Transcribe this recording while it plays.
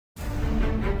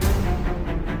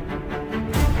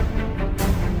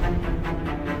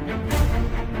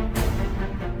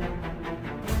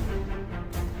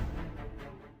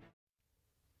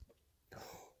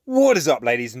What is up,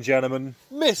 ladies and gentlemen?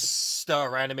 Mr.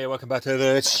 Random here, welcome back to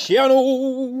the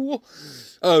channel.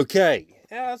 Okay,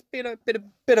 it's been a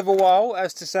bit of a while,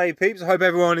 as to say, peeps. I hope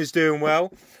everyone is doing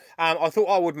well. I thought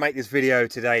I would make this video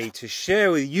today to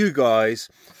share with you guys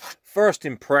first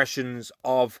impressions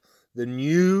of the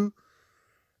new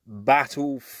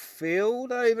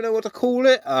Battlefield. I don't even know what to call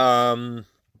it.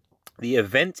 The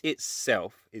event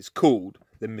itself is called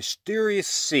the Mysterious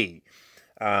Sea.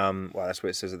 Well, that's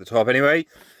what it says at the top anyway.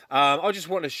 I just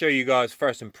want to show you guys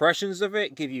first impressions of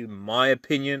it, give you my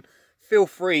opinion. Feel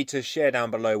free to share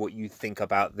down below what you think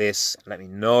about this. Let me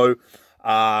know.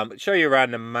 Show you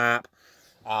around the map.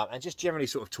 And just generally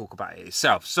sort of talk about it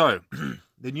itself. So,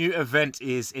 the new event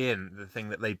is in. The thing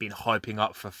that they've been hyping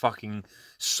up for fucking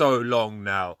so long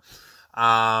now.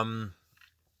 And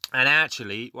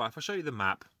actually, well, if I show you the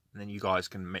map, then you guys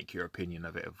can make your opinion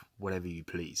of it, of whatever you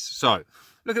please. So,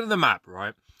 look at the map,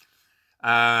 right?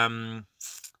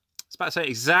 It's about to say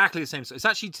exactly the same. So it's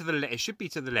actually to the left. It should be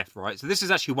to the left, right? So this is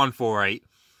actually 148.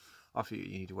 After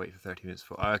you need to wait for 30 minutes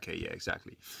for. Okay, yeah,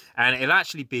 exactly. And it'll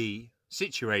actually be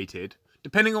situated,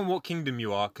 depending on what kingdom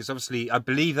you are, because obviously I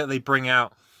believe that they bring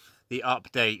out the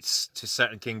updates to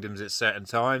certain kingdoms at certain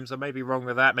times. I may be wrong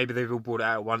with that. Maybe they've all brought it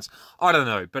out at once. I don't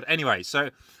know. But anyway, so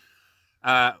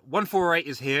 148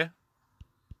 is here.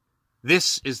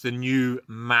 This is the new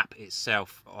map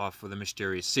itself for the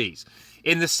Mysterious Seas.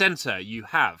 In the center, you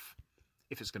have,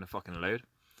 if it's going to fucking load,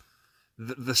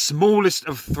 the smallest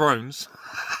of thrones.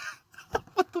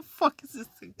 What the fuck is this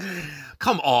thing?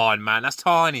 Come on, man. That's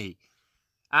tiny.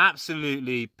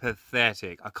 Absolutely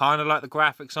pathetic. I kind of like the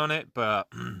graphics on it, but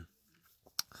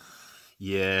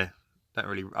yeah, don't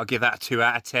really. I'll give that a 2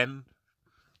 out of 10.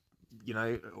 You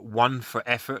know, 1 for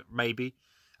effort, maybe.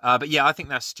 But yeah, I think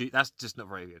that's just not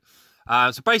very good.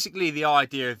 So basically, the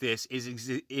idea of this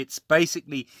is it's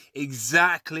basically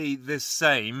exactly the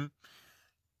same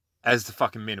as the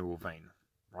fucking mineral vein,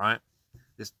 right?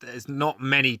 There's not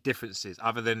many differences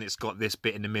other than it's got this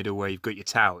bit in the middle where you've got your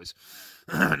towers.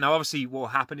 Now, obviously, what will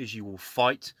happen is you will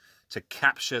fight to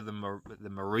capture the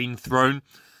marine throne.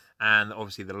 And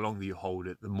obviously, the longer you hold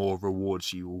it, the more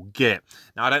rewards you will get.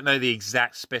 Now, I don't know the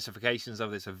exact specifications of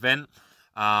this event.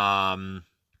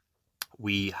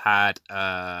 We had...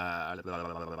 oh,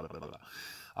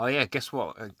 yeah, guess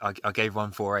what? I gave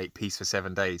 148 peace for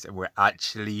 7 days, and we're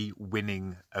actually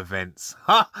winning events.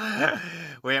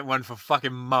 We ain't won for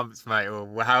fucking months, mate,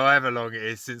 or however long it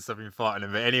is since I've been fighting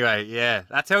them. But anyway, yeah,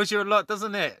 that tells you a lot,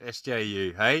 doesn't it,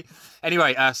 SJU, hey?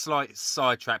 Anyway, slight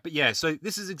sidetrack. But yeah, so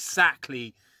this is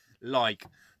exactly like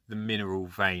the mineral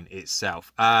vein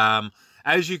itself.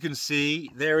 As you can see,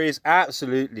 there is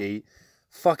absolutely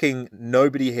fucking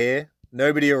nobody here,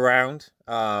 nobody around.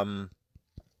 I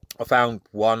found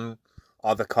one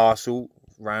other castle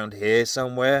around here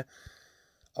somewhere.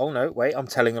 Oh no, wait, I'm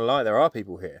telling a lie. There are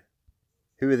people here.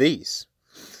 Who are these?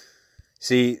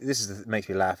 See, makes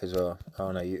me laugh as well.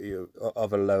 Oh no, you're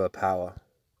of a lower power.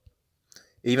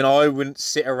 Even I wouldn't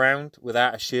sit around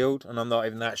without a shield, and I'm not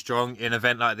even that strong in an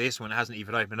event like this when it hasn't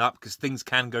even opened up, because things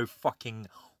can go fucking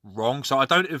wrong. So I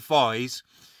don't advise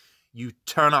you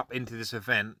turn up into this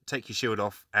event, take your shield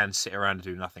off, and sit around and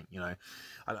do nothing, you know.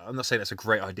 I'm not saying that's a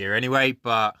great idea anyway,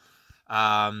 but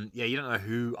yeah, you don't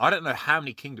know I don't know how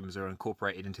many kingdoms are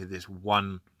incorporated into this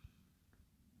one,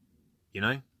 you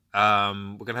know.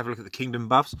 We're going to have a look at the kingdom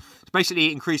buffs. It's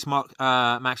basically increased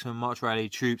maximum march rally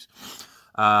troops.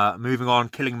 Moving on,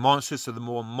 killing monsters. So the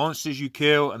more monsters you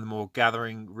kill and the more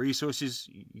gathering resources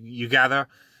you gather,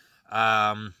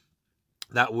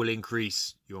 that will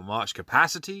increase your march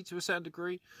capacity to a certain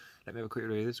degree. Let me have a quick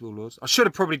read of this, Warlords. I should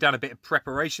have probably done a bit of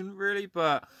preparation, really,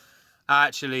 but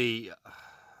actually,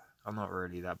 I'm not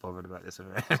really that bothered about this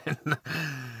event.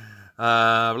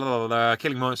 Blah, blah, blah.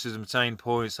 Killing monsters and obtain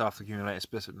points after accumulating a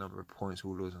specific number of points.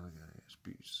 Warlords.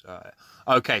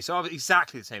 Okay, so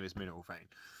exactly the same as Mineral Vein.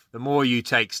 The more you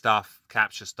take stuff,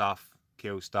 capture stuff,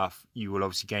 kill stuff, you will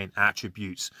obviously gain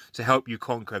attributes to help you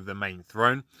conquer the main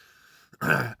throne.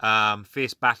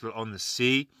 Fierce battle on the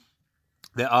sea.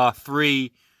 There are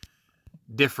 3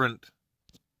 different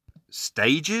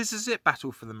stages, is it?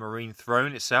 Battle for the marine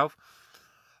throne itself.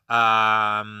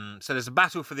 So there's a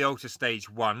battle for the altar stage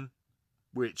 1,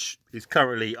 which is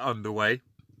currently underway.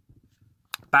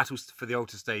 Battles for the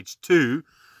altar stage 2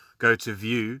 go to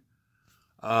view.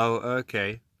 Oh,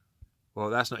 okay. Well,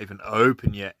 that's not even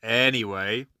open yet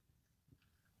anyway.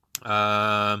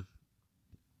 And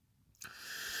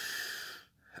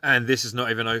this is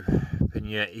not even open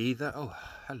yet either. Oh,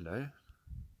 hello.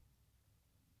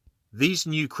 These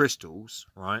new crystals,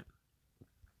 right?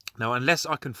 Now, unless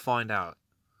I can find out,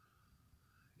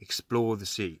 explore the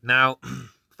sea. Now,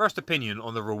 first opinion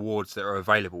on the rewards that are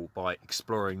available by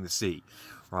exploring the sea,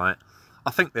 right?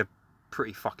 I think they're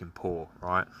pretty fucking poor,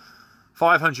 right?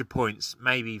 500 points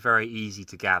may be very easy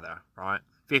to gather, right?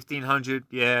 1,500,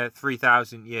 yeah.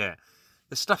 3,000, yeah.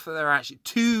 The stuff that they're actually...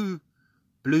 2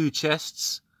 blue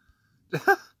chests.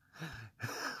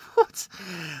 What?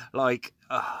 Like,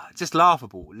 just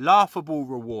laughable. Laughable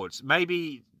rewards.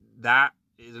 Maybe that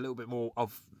is a little bit more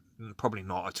of... Probably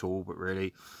not at all, but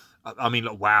really... I mean,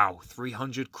 like, wow,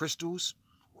 300 crystals?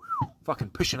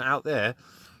 Fucking pushing it out there,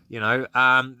 you know.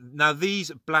 Now,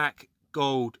 these black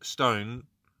gold stone,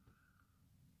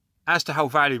 as to how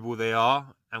valuable they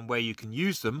are and where you can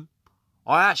use them,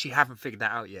 I actually haven't figured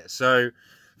that out yet. So,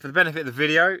 for the benefit of the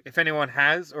video, if anyone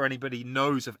has or anybody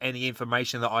knows of any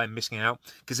information that I'm missing out,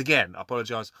 because again, I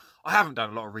apologise, I haven't done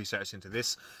a lot of research into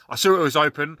this. I saw it was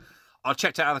open. I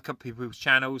checked out other people's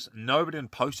channels. Nobody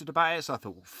had posted about it, so I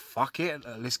thought, well, fuck it,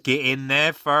 let's get in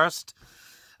there first.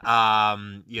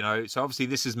 You know, so obviously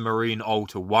this is Marine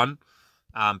Altar 1,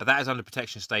 but that is under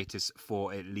protection status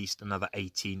for at least another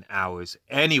 18 hours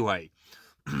anyway.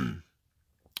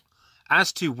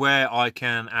 As to where I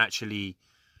can actually...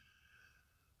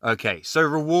 Okay, so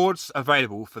rewards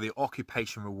available for the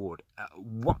occupation reward.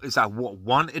 What is that? What,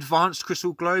 1 advanced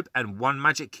crystal globe and 1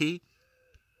 magic key?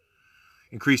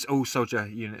 Increase all soldier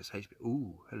units HP.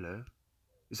 Ooh, hello.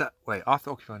 Is that... Wait,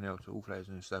 after occupying the altar, all players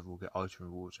in this level will get item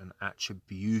rewards and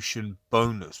attribution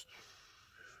bonus.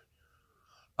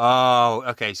 Oh,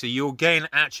 okay. So you'll gain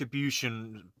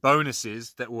attribution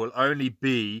bonuses that will only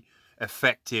be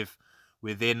effective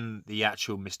within the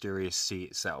actual Mysterious Sea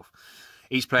itself.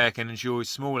 Each player can enjoy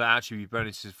smaller attribute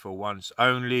bonuses for once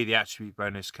only. The attribute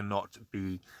bonus cannot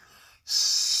be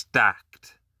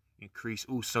stacked. Increase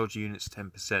all soldier units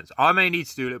 10%. So I may need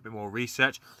to do a little bit more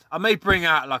research. I may bring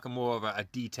out like more of a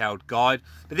detailed guide,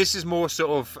 but this is more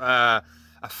sort of a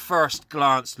first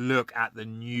glance look at the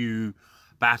new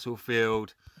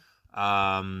battlefield.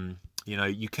 You know,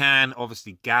 you can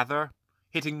obviously gather.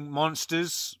 Hitting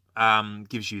monsters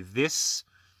gives you this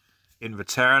in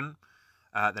return.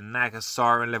 The Naga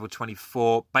Siren level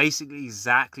 24. Basically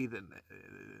exactly the...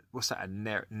 what's that? A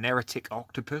Neretic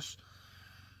octopus?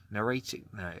 Narratic?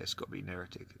 No, it's got to be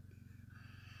Neretic.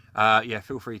 Yeah,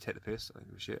 feel free to take the piss. I don't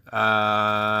give a shit.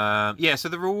 Yeah, so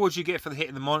the rewards you get for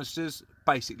hitting the monsters,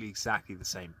 basically exactly the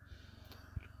same.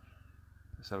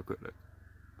 Let's have a quick look.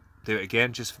 Do it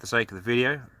again, just for the sake of the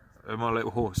video. Oh, my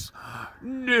little horse.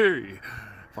 No!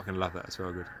 Fucking love that, it's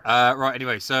very good. Right,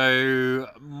 anyway, so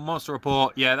monster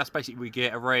report. Yeah, that's basically we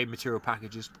get array material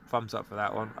packages. Thumbs up for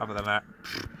that one. Other than that,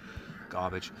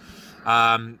 garbage.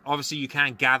 Obviously, you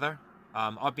can gather.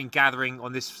 I've been gathering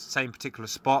on this same particular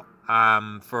spot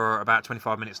for about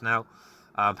 25 minutes now.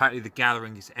 Apparently the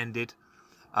gathering is ended,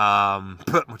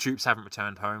 but my troops haven't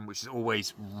returned home, which is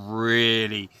always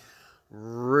really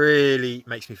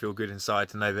makes me feel good inside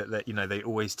to know that you know, they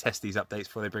always test these updates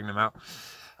before they bring them out.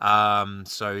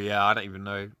 So yeah, I don't even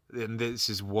know, and this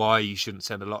is why you shouldn't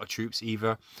send a lot of troops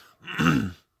either.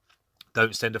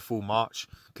 Don't send a full march,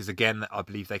 because again, I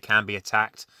believe they can be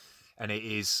attacked, and it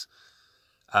is...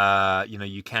 you know,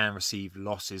 you can receive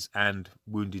losses and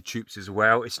wounded troops as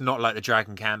well. It's not like the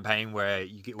Dragon campaign where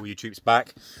you get all your troops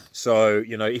back. So,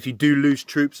 you know, if you do lose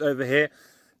troops over here,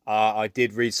 I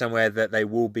did read somewhere that they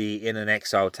will be in an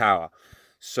exile tower.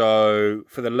 So,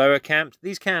 for the lower camps,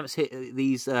 these camps hit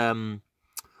these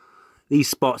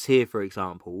spots here, for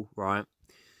example, right?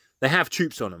 They have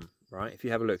troops on them, right? If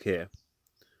you have a look here,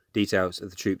 details of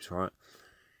the troops, right?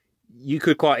 You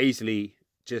could quite easily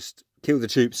just kill the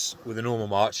troops with a normal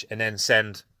march and then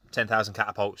send 10,000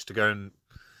 catapults to go and,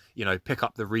 you know, pick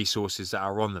up the resources that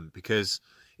are on them. Because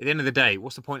at the end of the day,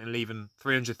 what's the point in leaving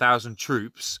 300,000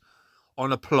 troops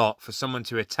on a plot for someone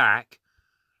to attack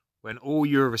when all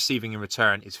you're receiving in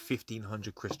return is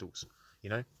 1,500 crystals? You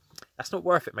know, that's not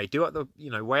worth it, mate. Do up the, you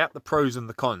know, weigh up the pros and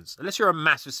the cons. Unless you're a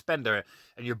massive spender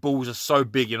and your balls are so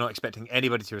big you're not expecting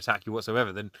anybody to attack you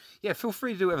whatsoever, then yeah, feel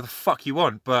free to do whatever the fuck you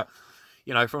want. But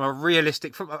you know, from a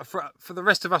realistic, for the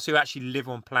rest of us who actually live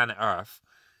on planet Earth,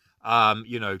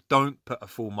 you know, don't put a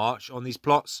full march on these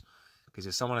plots, because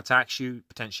if someone attacks you,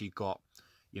 potentially got,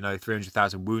 you know,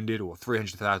 300,000 wounded or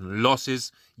 300,000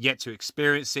 losses, yet to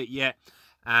experience it yet,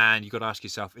 and you've got to ask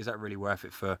yourself, is that really worth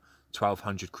it for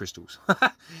 1,200 crystals?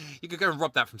 You could go and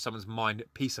rob that from someone's mind,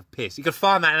 piece of piss. You could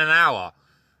find that in an hour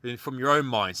from your own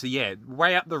mind. So yeah,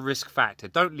 weigh up the risk factor.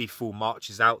 Don't leave full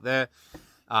marches out there.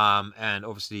 And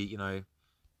obviously, you know,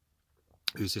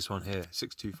 who's this one here?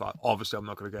 625. Obviously, I'm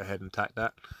not going to go ahead and attack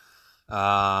that.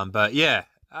 But yeah,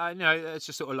 you know, it's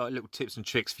just sort of like little tips and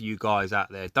tricks for you guys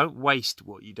out there. Don't waste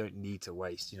what you don't need to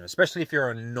waste, you know, especially if you're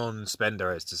a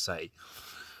non-spender, as to say.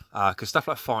 because stuff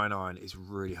like Fire and Iron is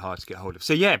really hard to get hold of.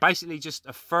 So yeah, basically just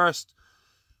a first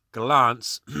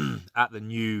glance at the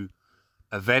new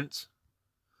event.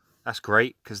 That's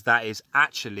great, because that is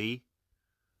actually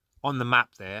on the map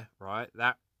there, right?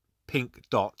 That pink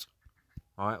dot,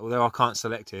 right? Although I can't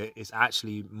select it, it's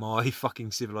actually my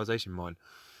fucking civilization mine,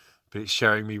 but it's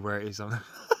showing me where it is on.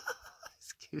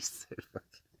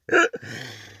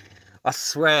 I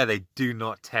swear they do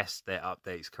not test their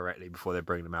updates correctly before they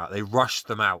bring them out. They rush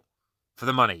them out for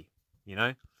the money, you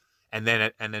know, and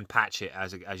then patch it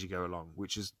as you go along,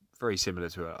 which is very similar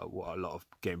to what a lot of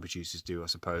game producers do, I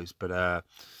suppose. But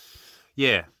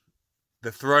yeah,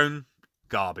 the throne,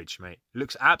 garbage, mate. It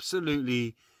looks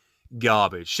absolutely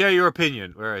garbage. Share your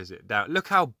opinion. Where is it? Down. Look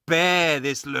how bare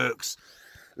this looks.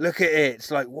 Look at it.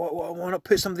 It's like, why not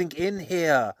put something in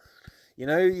here? You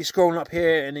know, you're scrolling up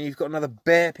here and then you've got another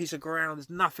bare piece of ground. There's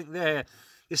nothing there.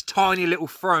 This tiny little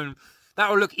throne. That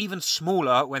will look even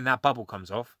smaller when that bubble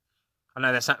comes off. I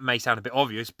know that may sound a bit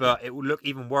obvious, but it will look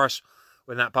even worse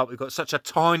when that bubble. We've got such a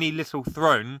tiny little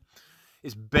throne.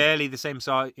 It's barely the same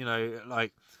size, you know,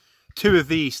 like 2 of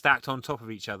these stacked on top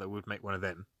of each other would make one of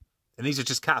them. And these are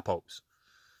just catapults.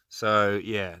 So,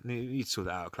 yeah, you need to sort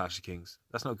that out, Clash of Kings.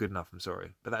 That's not good enough, I'm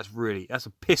sorry. But that's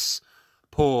a piss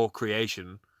poor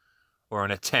creation or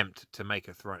an attempt to make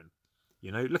a throne.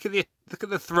 You know, look at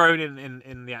the throne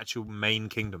in the actual main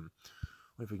kingdom.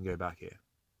 What if we can go back here?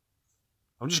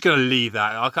 I'm just going to leave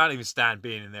that. I can't even stand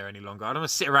being in there any longer. I don't want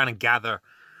to sit around and gather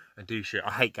and do shit.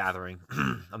 I hate gathering.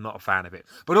 I'm not a fan of it.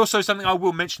 But also something I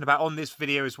will mention about on this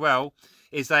video as well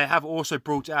is they have also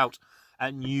brought out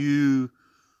a new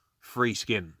free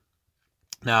skin.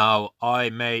 Now, I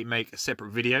may make a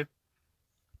separate video.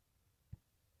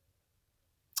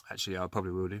 Actually, I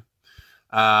probably will do.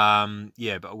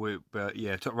 Yeah, but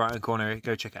yeah, top right hand corner,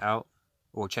 go check it out,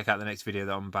 or check out the next video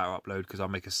that I'm about to upload, because I'll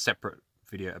make a separate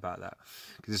video about that,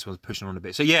 because this one's pushing on a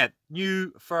bit. So yeah,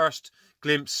 new first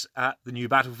glimpse at the new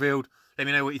Battlefield. Let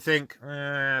me know what you think.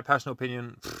 Personal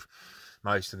opinion,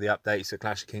 most of the updates that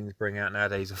Clash of Kings bring out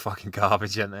nowadays are fucking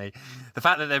garbage, aren't they? The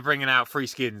fact that they're bringing out free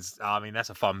skins, I mean, that's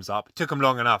a thumbs up. It took them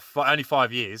long enough, only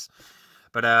 5 years.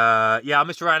 But yeah, I'm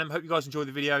Mr. Random. Hope you guys enjoyed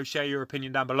the video. Share your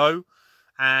opinion down below.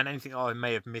 And anything I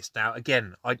may have missed out.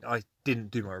 Again, I didn't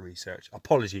do my research.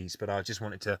 Apologies, but I just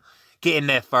wanted to get in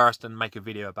there first and make a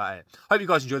video about it. Hope you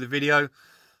guys enjoyed the video.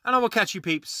 And I will catch you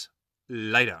peeps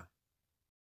later.